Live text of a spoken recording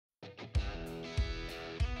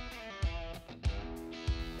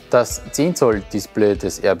Das 10 Zoll Display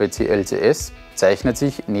des RBC LCS zeichnet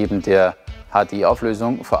sich neben der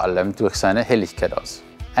HD-Auflösung vor allem durch seine Helligkeit aus.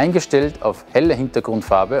 Eingestellt auf helle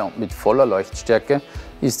Hintergrundfarbe und mit voller Leuchtstärke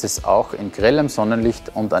ist es auch in grellem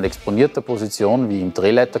Sonnenlicht und an exponierter Position wie im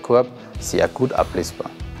Drehleiterkorb sehr gut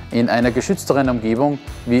ablesbar. In einer geschützteren Umgebung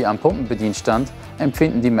wie am Pumpenbedienstand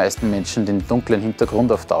empfinden die meisten Menschen den dunklen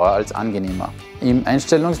Hintergrund auf Dauer als angenehmer. Im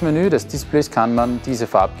Einstellungsmenü des Displays kann man diese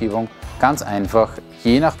Farbgebung ganz einfach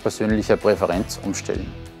je nach persönlicher Präferenz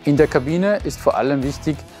umstellen. In der Kabine ist vor allem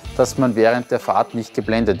wichtig, dass man während der Fahrt nicht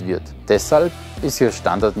geblendet wird. Deshalb ist hier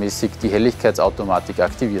standardmäßig die Helligkeitsautomatik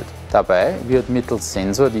aktiviert. Dabei wird mittels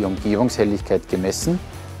Sensor die Umgebungshelligkeit gemessen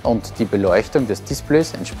und die Beleuchtung des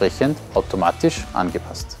Displays entsprechend automatisch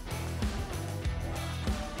angepasst.